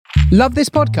Love this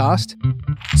podcast?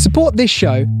 Support this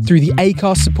show through the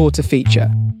Acast supporter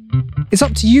feature. It's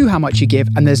up to you how much you give,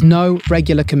 and there's no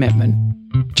regular commitment.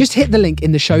 Just hit the link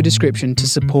in the show description to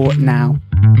support now.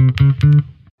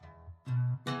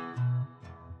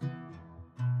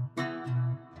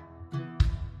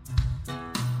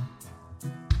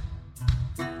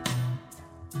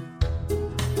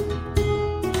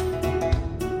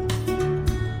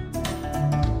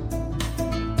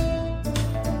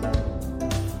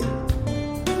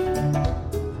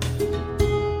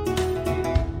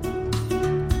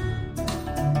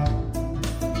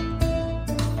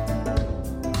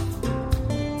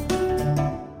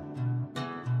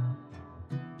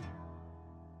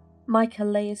 Micah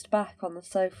lazed back on the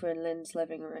sofa in Lynn's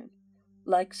living room,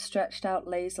 legs stretched out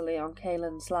lazily on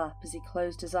Kaylin's lap as he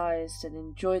closed his eyes and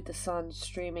enjoyed the sun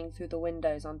streaming through the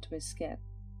windows onto his skin.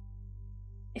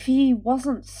 If he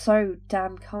wasn't so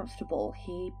damn comfortable,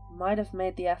 he might have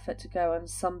made the effort to go and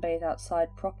sunbathe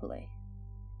outside properly.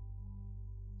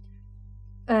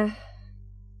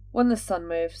 When the sun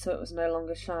moved so it was no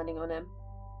longer shining on him,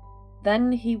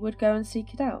 then he would go and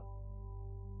seek it out.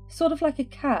 Sort of like a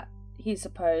cat, he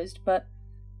supposed, but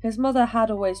his mother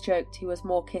had always joked he was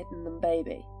more kitten than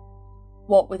baby.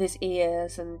 What with his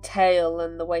ears and tail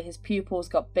and the way his pupils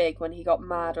got big when he got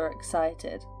mad or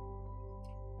excited.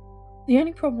 The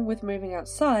only problem with moving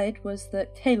outside was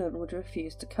that Kaylin would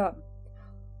refuse to come.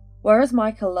 Whereas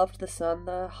Micah loved the sun,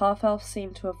 the half-elf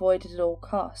seemed to avoid it at all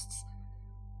costs.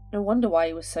 No wonder why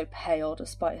he was so pale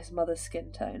despite his mother's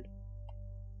skin tone.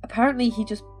 Apparently he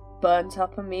just burnt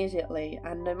up immediately,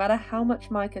 and no matter how much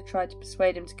Micah tried to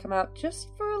persuade him to come out just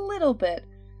for a little bit,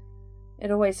 it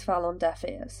always fell on deaf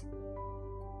ears.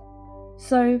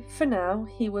 So, for now,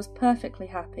 he was perfectly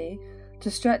happy to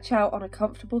stretch out on a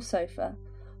comfortable sofa,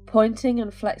 pointing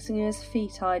and flexing his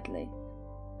feet idly.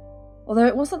 Although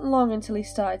it wasn't long until he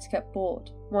started to get bored,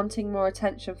 wanting more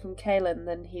attention from Kaylin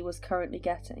than he was currently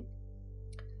getting.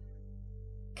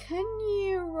 "Can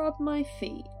you rub my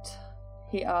feet?"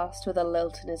 he asked with a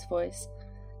lilt in his voice,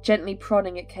 gently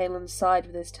prodding at Kaylin's side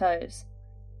with his toes.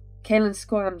 Kaylin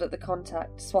squirmed at the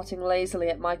contact, swatting lazily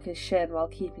at Micah's shin while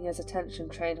keeping his attention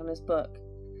trained on his book.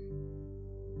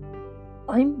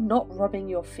 "I'm not rubbing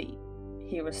your feet,"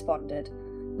 he responded,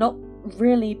 not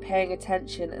really paying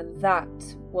attention, and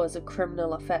that was a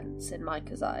criminal offence in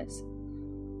Micah's eyes.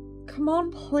 "Come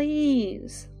on,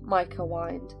 please," Micah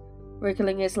whined,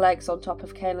 wriggling his legs on top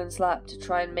of Kaylin's lap to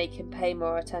try and make him pay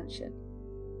more attention.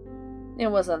 It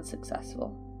was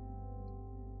unsuccessful.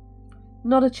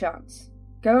 "Not a chance.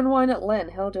 Go and whine at Lynn,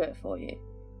 he'll do it for you,"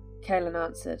 Kaylin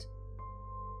answered.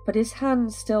 But his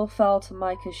hand still fell to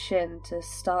Micah's shin to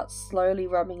start slowly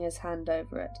rubbing his hand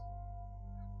over it.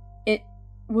 It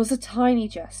was a tiny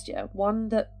gesture, one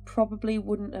that probably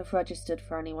wouldn't have registered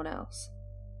for anyone else.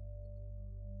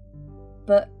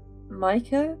 But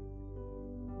Micah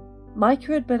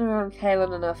had been around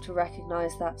Kaylin enough to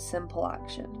recognise that simple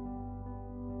action.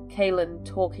 Kaylin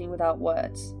talking without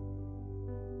words.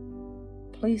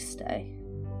 "Please stay."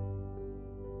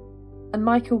 And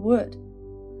Micah would.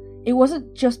 It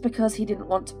wasn't just because he didn't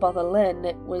want to bother Lynn,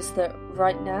 it was that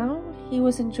right now he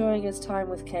was enjoying his time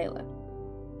with Kaylin.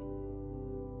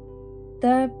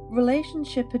 Their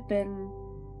relationship had been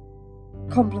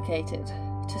complicated,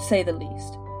 to say the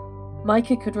least.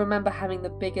 Micah could remember having the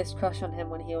biggest crush on him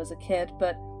when he was a kid,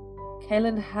 but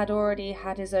Kaylin had already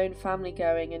had his own family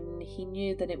going, and he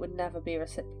knew that it would never be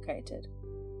reciprocated.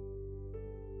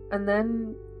 And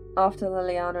then, after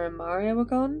Liliana and Mario were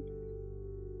gone,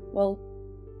 well,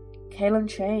 Kaylin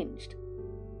changed.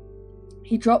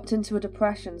 He dropped into a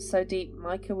depression so deep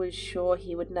Micah was sure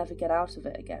he would never get out of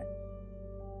it again.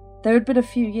 There had been a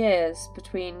few years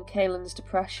between Kaylin's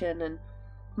depression and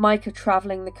Micah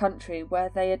travelling the country where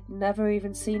they had never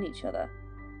even seen each other.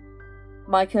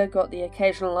 Micah got the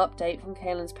occasional update from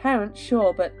Kaylin's parents,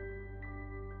 sure, but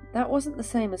that wasn't the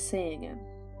same as seeing him.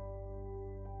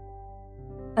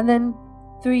 And then,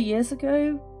 3 years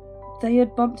ago, they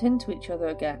had bumped into each other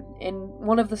again, in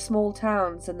one of the small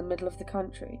towns in the middle of the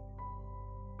country.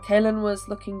 Kaylin was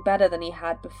looking better than he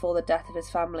had before the death of his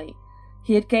family.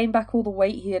 He had gained back all the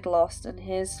weight he had lost, and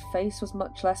his face was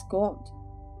much less gaunt.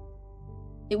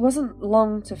 It wasn't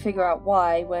long to figure out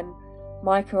why, when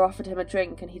Micah offered him a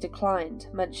drink and he declined,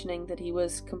 mentioning that he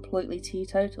was completely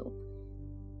teetotal.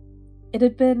 It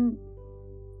had been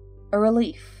a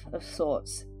relief of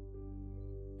sorts.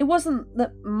 It wasn't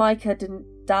that Micah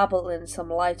didn't dabble in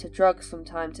some lighter drugs from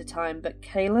time to time, but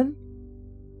Kaylin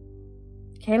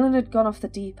had gone off the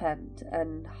deep end,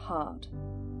 and hard.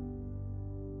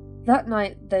 That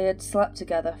night they had slept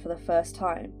together for the first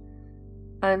time,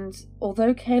 and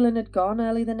although Kaylin had gone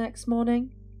early the next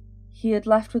morning, he had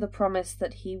left with a promise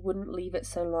that he wouldn't leave it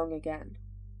so long again.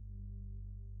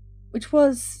 Which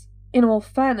was, in all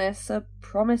fairness, a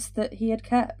promise that he had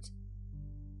kept.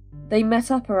 They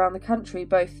met up around the country,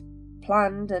 both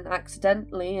planned and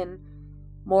accidentally, and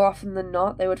more often than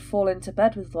not they would fall into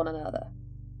bed with one another.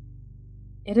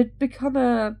 It had become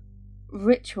a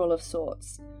ritual of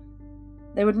sorts.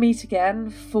 They would meet again,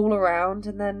 fool around,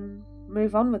 and then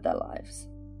move on with their lives.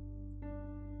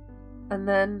 And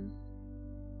then,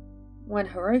 when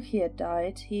Hiroki had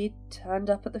died, he turned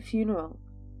up at the funeral,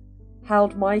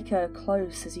 held Micah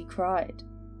close as he cried.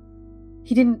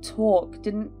 He didn't talk,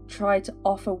 didn't try to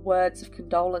offer words of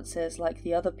condolences like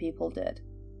the other people did.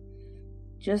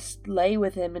 Just lay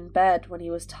with him in bed when he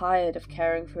was tired of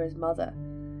caring for his mother,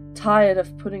 tired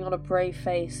of putting on a brave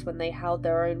face when they held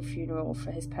their own funeral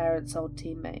for his parents' old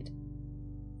teammate.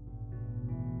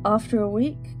 After a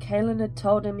week, Kalen had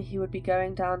told him he would be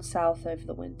going down south over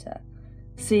the winter,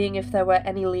 seeing if there were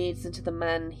any leads into the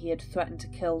men he had threatened to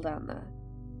kill down there.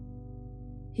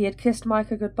 He had kissed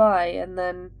Micah goodbye and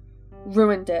then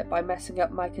ruined it by messing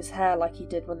up Micah's hair like he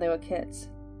did when they were kids.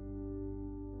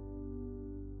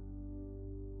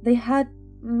 They had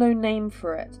no name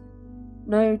for it,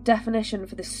 no definition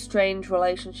for this strange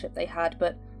relationship they had,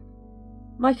 but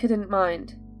Micah didn't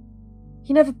mind.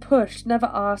 He never pushed, never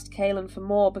asked Kalen for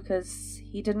more because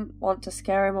he didn't want to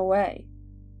scare him away.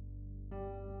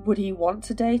 Would he want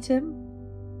to date him?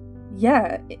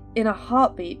 Yeah, in a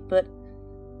heartbeat, but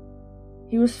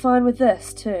he was fine with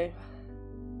this too.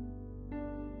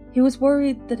 He was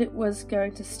worried that it was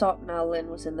going to stop now Lynn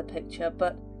was in the picture,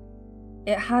 but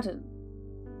it hadn't.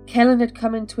 Kalen had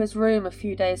come into his room a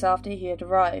few days after he had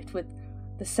arrived with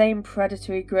the same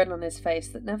predatory grin on his face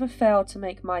that never failed to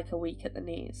make Micah weak at the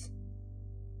knees.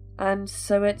 And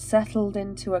so it settled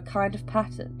into a kind of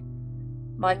pattern.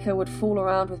 Micah would fool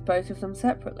around with both of them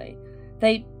separately.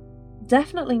 They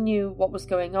definitely knew what was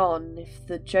going on if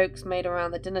the jokes made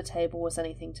around the dinner table was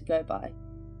anything to go by.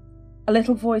 A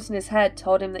little voice in his head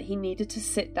told him that he needed to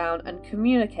sit down and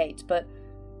communicate, but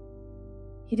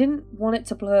he didn't want it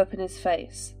to blow up in his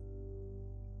face.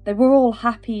 They were all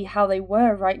happy how they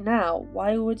were right now.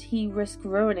 Why would he risk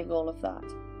ruining all of that?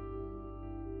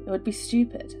 It would be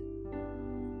stupid.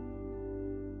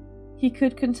 He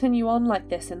could continue on like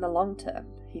this in the long term,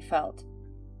 he felt.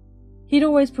 He'd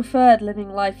always preferred living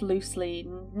life loosely,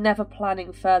 never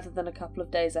planning further than a couple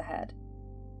of days ahead.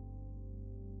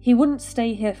 He wouldn't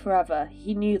stay here forever,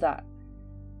 he knew that.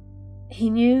 He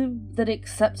knew that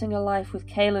accepting a life with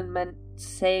Kalen meant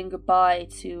saying goodbye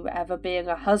to ever being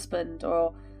a husband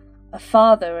or a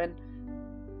father, and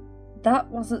that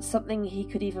wasn't something he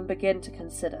could even begin to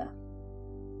consider.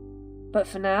 But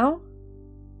for now,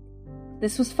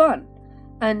 this was fun,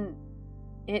 and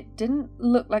it didn't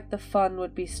look like the fun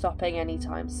would be stopping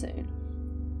anytime soon.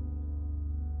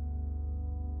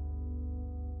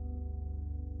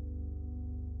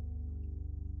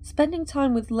 Spending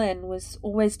time with Lynn was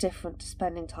always different to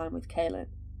spending time with Kalen.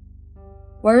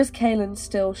 Whereas Kalen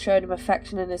still showed him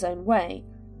affection in his own way,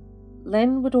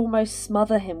 Lynn would almost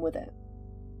smother him with it.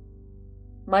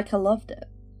 Micah loved it.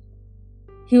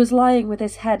 He was lying with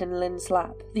his head in Lynn's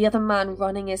lap, the other man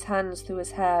running his hands through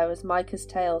his hair as Micah's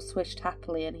tail swished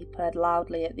happily and he purred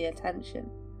loudly at the attention.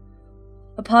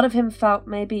 A part of him felt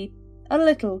maybe a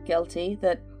little guilty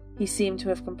that he seemed to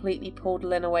have completely pulled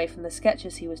Lynn away from the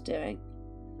sketches he was doing,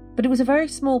 but it was a very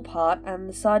small part, and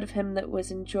the side of him that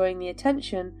was enjoying the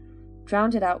attention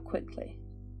drowned it out quickly.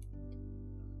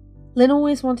 Lynn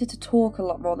always wanted to talk a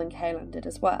lot more than Kalen did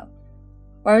as well,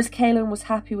 whereas Kalen was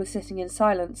happy with sitting in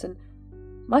silence, and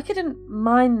Micah didn't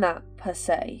mind that per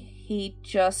se. He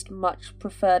just much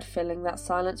preferred filling that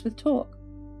silence with talk.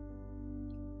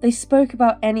 They spoke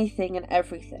about anything and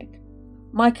everything.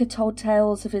 Micah told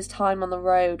tales of his time on the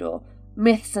road or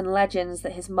myths and legends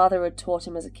that his mother had taught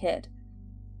him as a kid.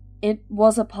 It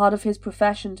was a part of his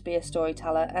profession to be a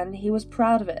storyteller, and he was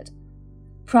proud of it.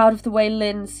 Proud of the way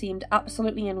Lynn seemed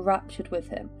absolutely enraptured with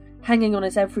him, hanging on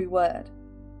his every word.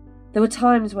 There were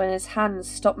times when his hands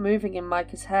stopped moving in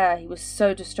Micah's hair. He was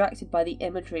so distracted by the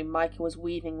imagery Micah was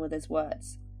weaving with his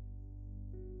words.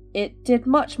 It did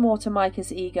much more to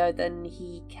Micah's ego than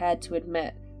he cared to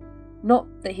admit.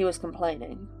 Not that he was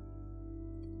complaining.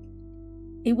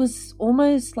 It was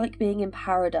almost like being in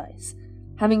paradise,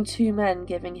 having two men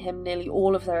giving him nearly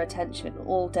all of their attention,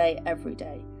 all day, every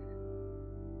day.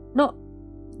 Not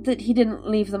that he didn't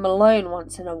leave them alone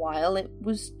once in a while, it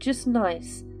was just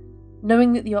nice,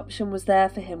 knowing that the option was there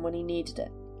for him when he needed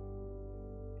it.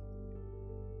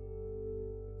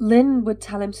 Lynn would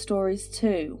tell him stories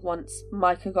too, once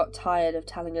Micah got tired of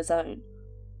telling his own.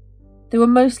 They were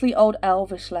mostly old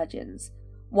elvish legends,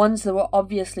 ones that were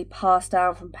obviously passed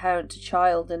down from parent to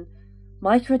child, and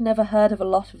Micah had never heard of a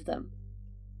lot of them.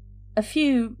 A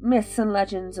few myths and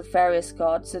legends of various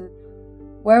gods, and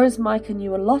whereas Micah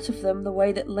knew a lot of them, the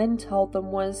way that Lynn told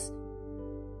them was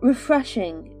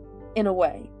refreshing, in a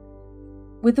way,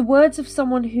 with the words of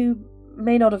someone who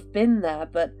may not have been there,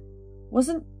 but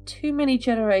wasn't too many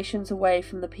generations away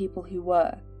from the people who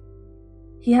were.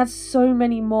 He had so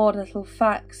many more little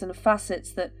facts and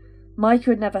facets that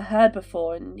Micah had never heard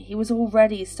before, and he was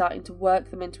already starting to work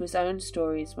them into his own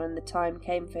stories when the time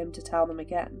came for him to tell them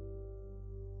again.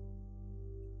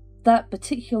 That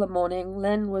particular morning,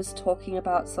 Len was talking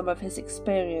about some of his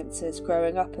experiences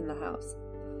growing up in the house.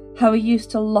 How he used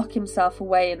to lock himself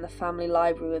away in the family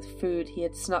library with food he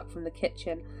had snuck from the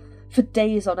kitchen for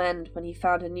days on end when he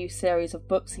found a new series of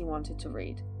books he wanted to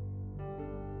read.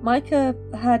 Micah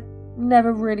had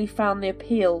never really found the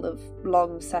appeal of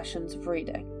long sessions of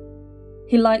reading.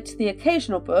 He liked the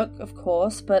occasional book, of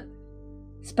course, but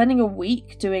spending a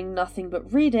week doing nothing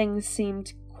but reading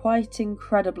seemed quite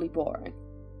incredibly boring.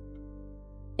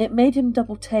 It made him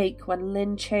double take when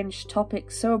Lynn changed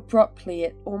topics so abruptly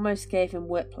it almost gave him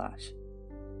whiplash.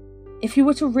 If he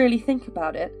were to really think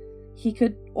about it, he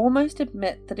could almost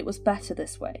admit that it was better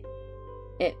this way.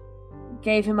 It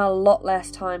gave him a lot less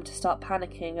time to start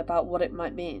panicking about what it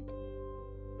might mean.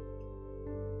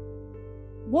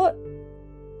 "What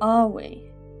are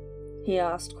we?" he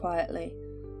asked quietly,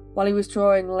 while he was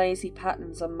drawing lazy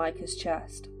patterns on Micah's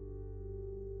chest.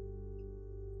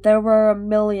 There were a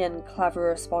million clever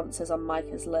responses on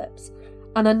Micah's lips,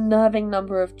 an unnerving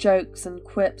number of jokes and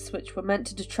quips which were meant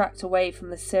to detract away from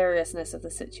the seriousness of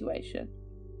the situation.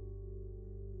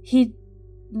 He'd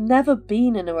never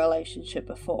been in a relationship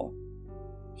before.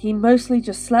 He mostly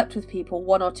just slept with people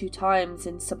 1 or 2 times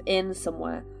in some inn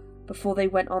somewhere before they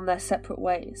went on their separate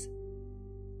ways.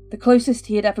 The closest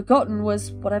he had ever gotten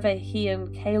was whatever he and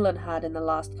Kaylin had in the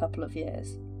last couple of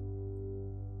years.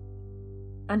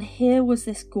 And here was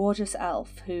this gorgeous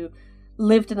elf who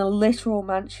lived in a literal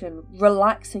mansion,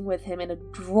 relaxing with him in a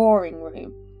drawing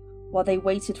room while they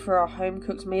waited for a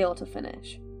home-cooked meal to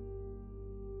finish.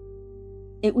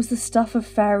 It was the stuff of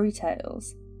fairy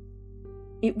tales.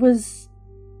 It was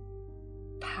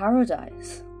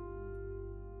paradise.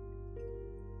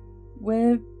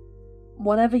 "We're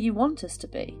whatever you want us to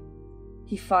be,"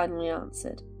 he finally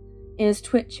answered, ears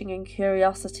twitching in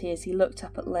curiosity as he looked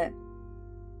up at Lynn.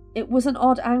 It was an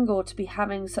odd angle to be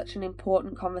having such an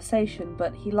important conversation,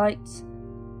 but he liked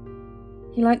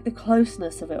the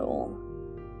closeness of it all.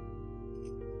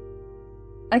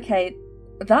 "Okay,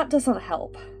 that doesn't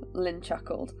help," Lynn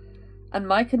chuckled, and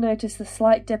Micah noticed the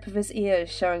slight dip of his ears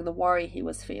showing the worry he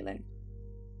was feeling.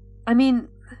 "I mean,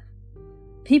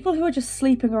 people who are just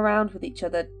sleeping around with each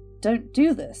other don't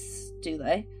do this, do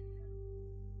they?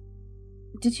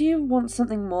 Did you want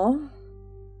something more?"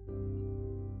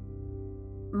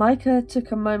 Micah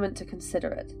took a moment to consider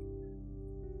it.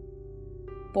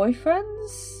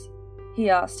 "Boyfriends?" he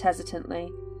asked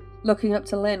hesitantly, looking up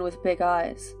to Lynn with big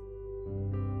eyes.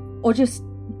 "Or just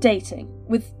dating,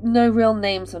 with no real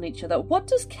names on each other? What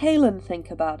does Kaylin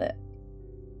think about it?"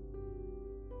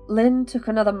 Lynn took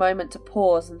another moment to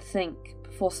pause and think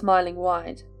before smiling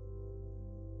wide.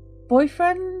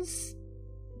 "Boyfriends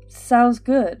sounds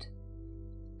good.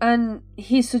 And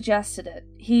he suggested it.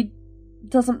 He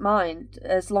doesn't mind,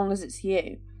 as long as it's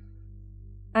you.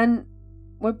 And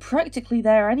we're practically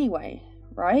there anyway,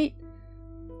 right?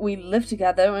 We live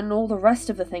together and all the rest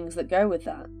of the things that go with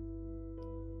that.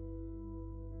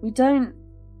 We don't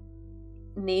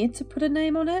need to put a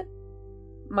name on it,"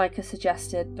 Micah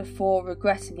suggested before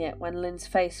regretting it when Lynn's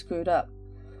face screwed up.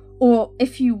 "Or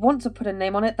if you want to put a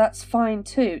name on it, that's fine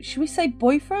too. Should we say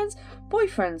boyfriends?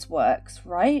 Boyfriends works,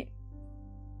 right?"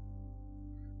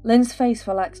 Lynn's face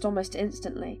relaxed almost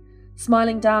instantly,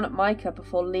 smiling down at Micah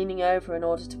before leaning over in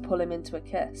order to pull him into a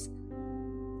kiss.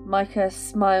 Micah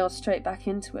smiled straight back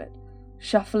into it,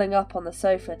 shuffling up on the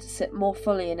sofa to sit more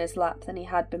fully in his lap than he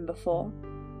had been before.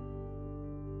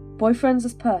 "Boyfriends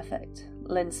is perfect,"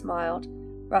 Lynn smiled,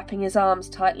 wrapping his arms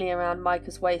tightly around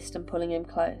Micah's waist and pulling him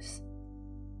close.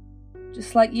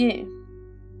 "Just like you.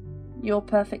 You're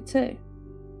perfect too."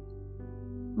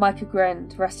 Micah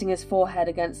grinned, resting his forehead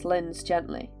against Lynn's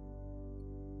gently.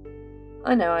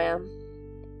 "I know I am."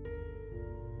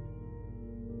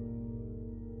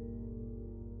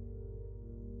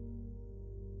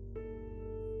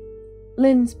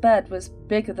 Lynn's bed was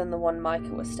bigger than the one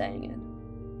Micah was staying in.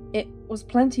 It was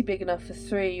plenty big enough for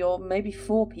 3 or maybe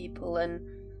 4 people, and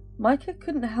Micah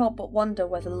couldn't help but wonder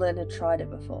whether Lynn had tried it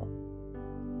before.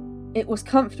 It was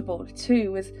comfortable,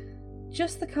 too, with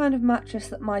just the kind of mattress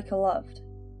that Micah loved.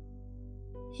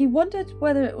 He wondered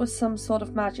whether it was some sort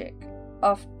of magic.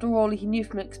 After all, he knew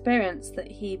from experience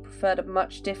that he preferred a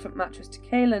much different mattress to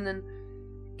Kaelin, and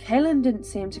Kaelin didn't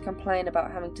seem to complain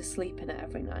about having to sleep in it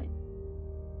every night.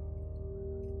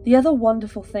 The other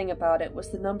wonderful thing about it was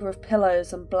the number of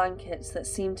pillows and blankets that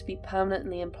seemed to be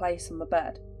permanently in place on the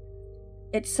bed.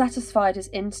 It satisfied his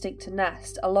instinct to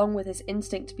nest, along with his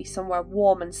instinct to be somewhere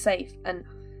warm and safe, and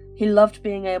he loved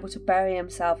being able to bury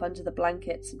himself under the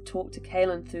blankets and talk to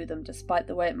Kaelin through them despite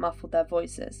the way it muffled their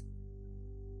voices.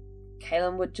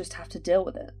 Kaelin would just have to deal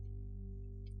with it.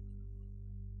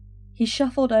 He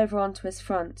shuffled over onto his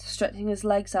front, stretching his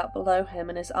legs out below him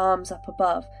and his arms up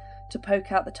above to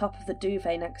poke out the top of the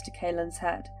duvet next to Kaelin's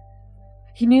head.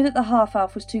 He knew that the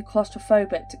half-elf was too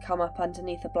claustrophobic to come up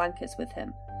underneath the blankets with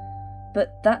him,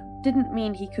 but that didn't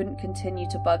mean he couldn't continue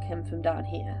to bug him from down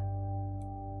here.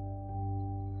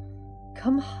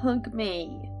 "Come hug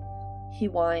me," he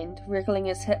whined, wriggling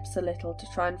his hips a little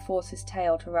to try and force his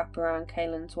tail to wrap around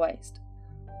Kaelin's waist.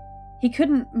 He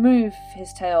couldn't move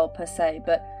his tail per se,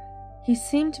 but he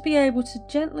seemed to be able to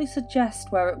gently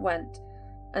suggest where it went,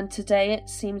 and today it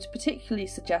seemed particularly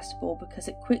suggestible because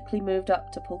it quickly moved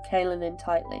up to pull Kaelin in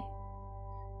tightly.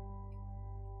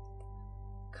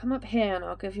 "Come up here and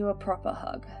I'll give you a proper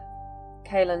hug."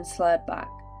 Kaelin slurred back,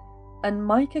 and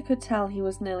Micah could tell he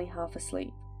was nearly half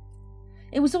asleep.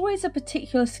 It was always a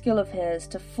particular skill of his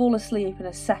to fall asleep in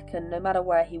a second no matter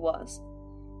where he was.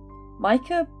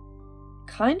 Micah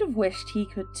kind of wished he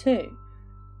could too,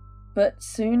 but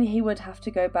soon he would have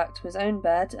to go back to his own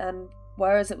bed, and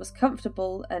whereas it was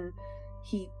comfortable and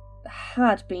he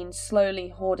had been slowly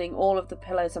hoarding all of the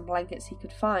pillows and blankets he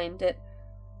could find, it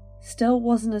still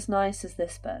wasn't as nice as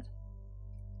this bed.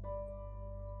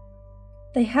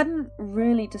 They hadn't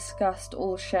really discussed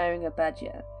all sharing a bed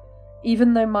yet,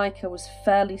 even though Micah was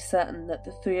fairly certain that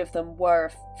the three of them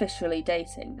were officially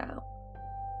dating now.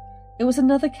 It was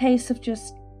another case of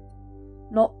just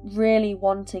not really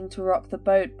wanting to rock the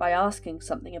boat by asking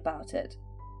something about it.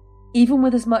 Even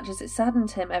with as much as it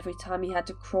saddened him every time he had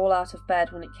to crawl out of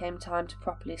bed when it came time to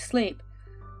properly sleep,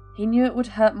 he knew it would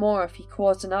hurt more if he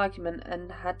caused an argument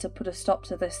and had to put a stop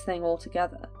to this thing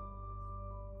altogether.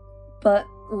 But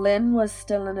Lynn was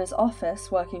still in his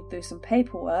office working through some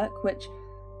paperwork, which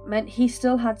meant he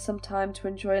still had some time to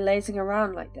enjoy lazing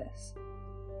around like this.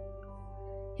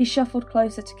 He shuffled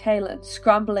closer to Kaelin,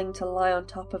 scrambling to lie on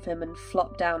top of him and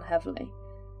flop down heavily.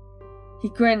 He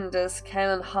grinned as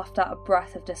Kaelin huffed out a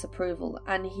breath of disapproval,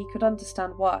 and he could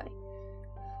understand why.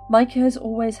 Micah has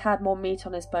always had more meat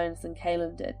on his bones than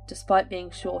Kaelin did, despite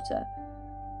being shorter.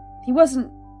 He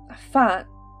wasn't fat,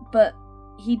 but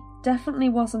he definitely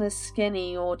wasn't as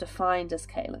skinny or defined as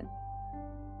Kaelin.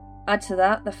 Add to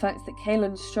that the fact that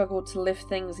Kaelin struggled to lift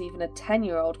things even a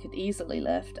 10-year-old could easily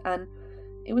lift, and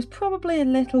it was probably a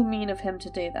little mean of him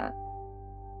to do that.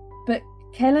 But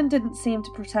Kaelin didn't seem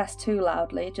to protest too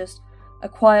loudly, just a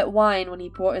quiet whine when he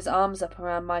brought his arms up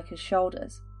around Micah's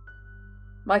shoulders.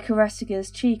 Micah rested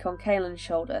his cheek on Kaelin's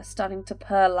shoulder, starting to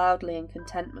purr loudly in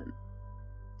contentment.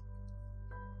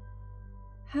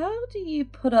 "How do you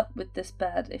put up with this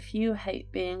bed if you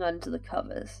hate being under the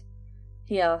covers?"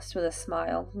 he asked with a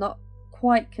smile, not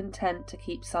quite content to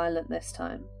keep silent this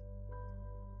time.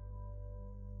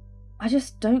 "I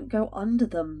just don't go under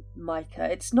them,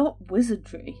 Micah. It's not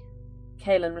wizardry,"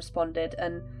 Kaelin responded,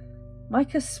 and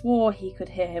Micah swore he could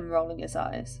hear him rolling his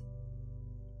eyes.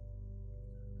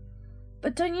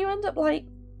 "But don't you end up,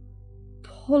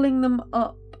 pulling them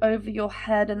up over your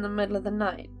head in the middle of the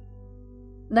night?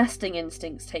 Nesting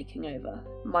instincts taking over?"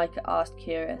 Micah asked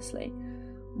curiously,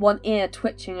 one ear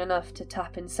twitching enough to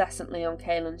tap incessantly on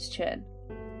Kaelin's chin.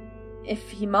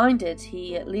 If he minded,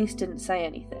 he at least didn't say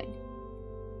anything.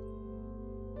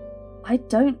 "I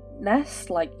don't nest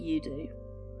like you do.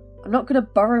 I'm not going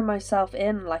to burrow myself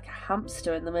in like a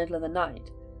hamster in the middle of the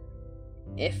night.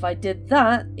 If I did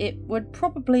that, it would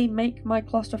probably make my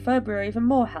claustrophobia even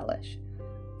more hellish,"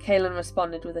 Kaelin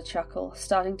responded with a chuckle,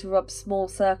 starting to rub small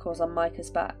circles on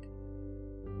Micah's back.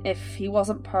 If he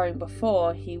wasn't purring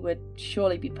before, he would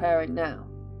surely be purring now.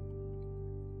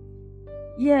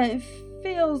 "Yeah, it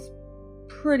feels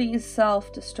pretty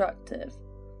self-destructive,"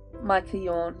 Micah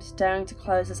yawned, daring to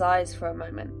close his eyes for a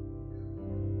moment.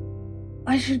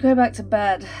 "I should go back to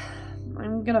bed.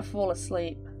 I'm gonna fall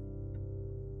asleep."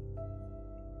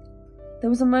 There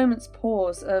was a moment's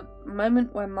pause, a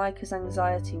moment where Micah's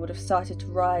anxiety would have started to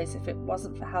rise if it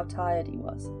wasn't for how tired he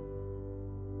was.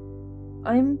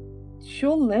 "I'm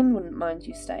sure Lynn wouldn't mind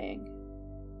you staying,"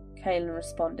 Kaelin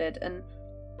responded, and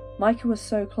Micah was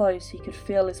so close he could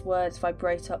feel his words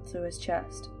vibrate up through his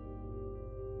chest.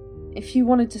 "If you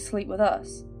wanted to sleep with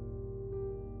us.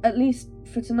 At least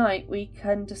for tonight, we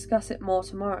can discuss it more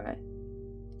tomorrow.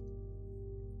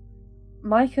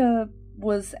 Micah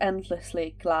was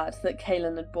endlessly glad that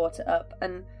Kaelin had brought it up,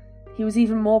 and he was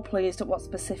even more pleased at what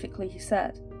specifically he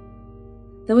said.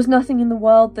 There was nothing in the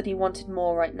world that he wanted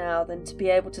more right now than to be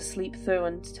able to sleep through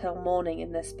until morning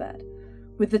in this bed,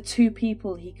 with the two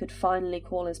people he could finally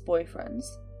call his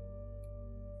boyfriends.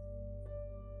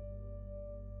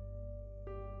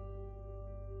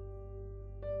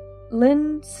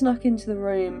 Lynn snuck into the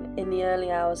room in the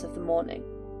early hours of the morning.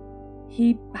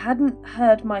 He hadn't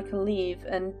heard Michael leave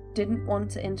and didn't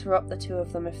want to interrupt the two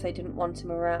of them if they didn't want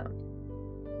him around.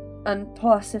 And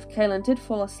plus, if Kaelin did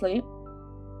fall asleep,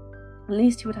 at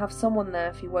least he would have someone there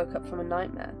if he woke up from a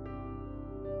nightmare.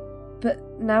 But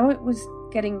now it was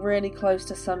getting really close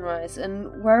to sunrise,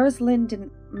 and whereas Lynn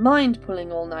didn't mind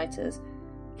pulling all-nighters,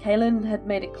 Kaelin had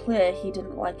made it clear he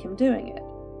didn't like him doing it.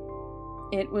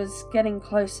 It was getting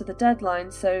close to the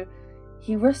deadline, so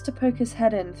he risked to poke his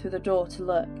head in through the door to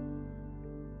look.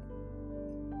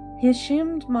 He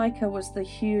assumed Micah was the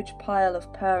huge pile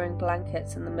of purring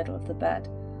blankets in the middle of the bed,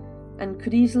 and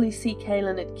could easily see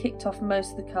Kaelin had kicked off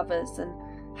most of the covers and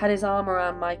had his arm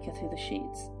around Micah through the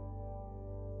sheets.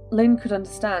 Lynn could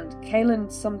understand.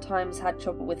 Kaelin sometimes had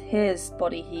trouble with his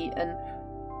body heat, and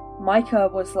Micah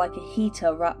was like a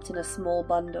heater wrapped in a small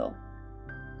bundle.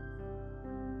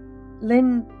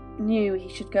 Lynn knew he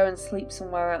should go and sleep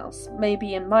somewhere else,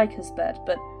 maybe in Micah's bed,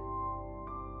 but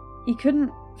he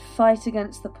couldn't fight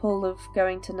against the pull of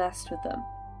going to nest with them.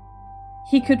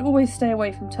 He could always stay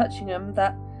away from touching them.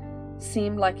 That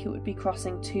seemed like it would be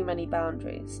crossing too many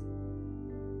boundaries.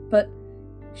 But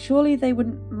surely they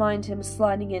wouldn't mind him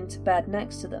sliding into bed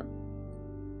next to them.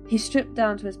 He stripped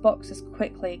down to his boxers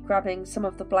quickly, grabbing some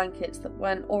of the blankets that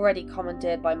weren't already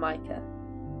commandeered by Micah.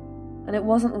 And it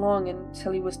wasn't long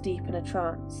until he was deep in a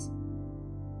trance.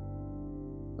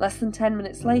 Less than 10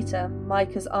 minutes later,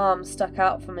 Micah's arm stuck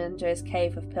out from under his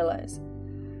cave of pillows,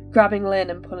 grabbing Lynn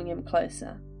and pulling him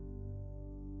closer.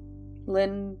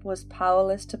 Lynn was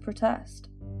powerless to protest.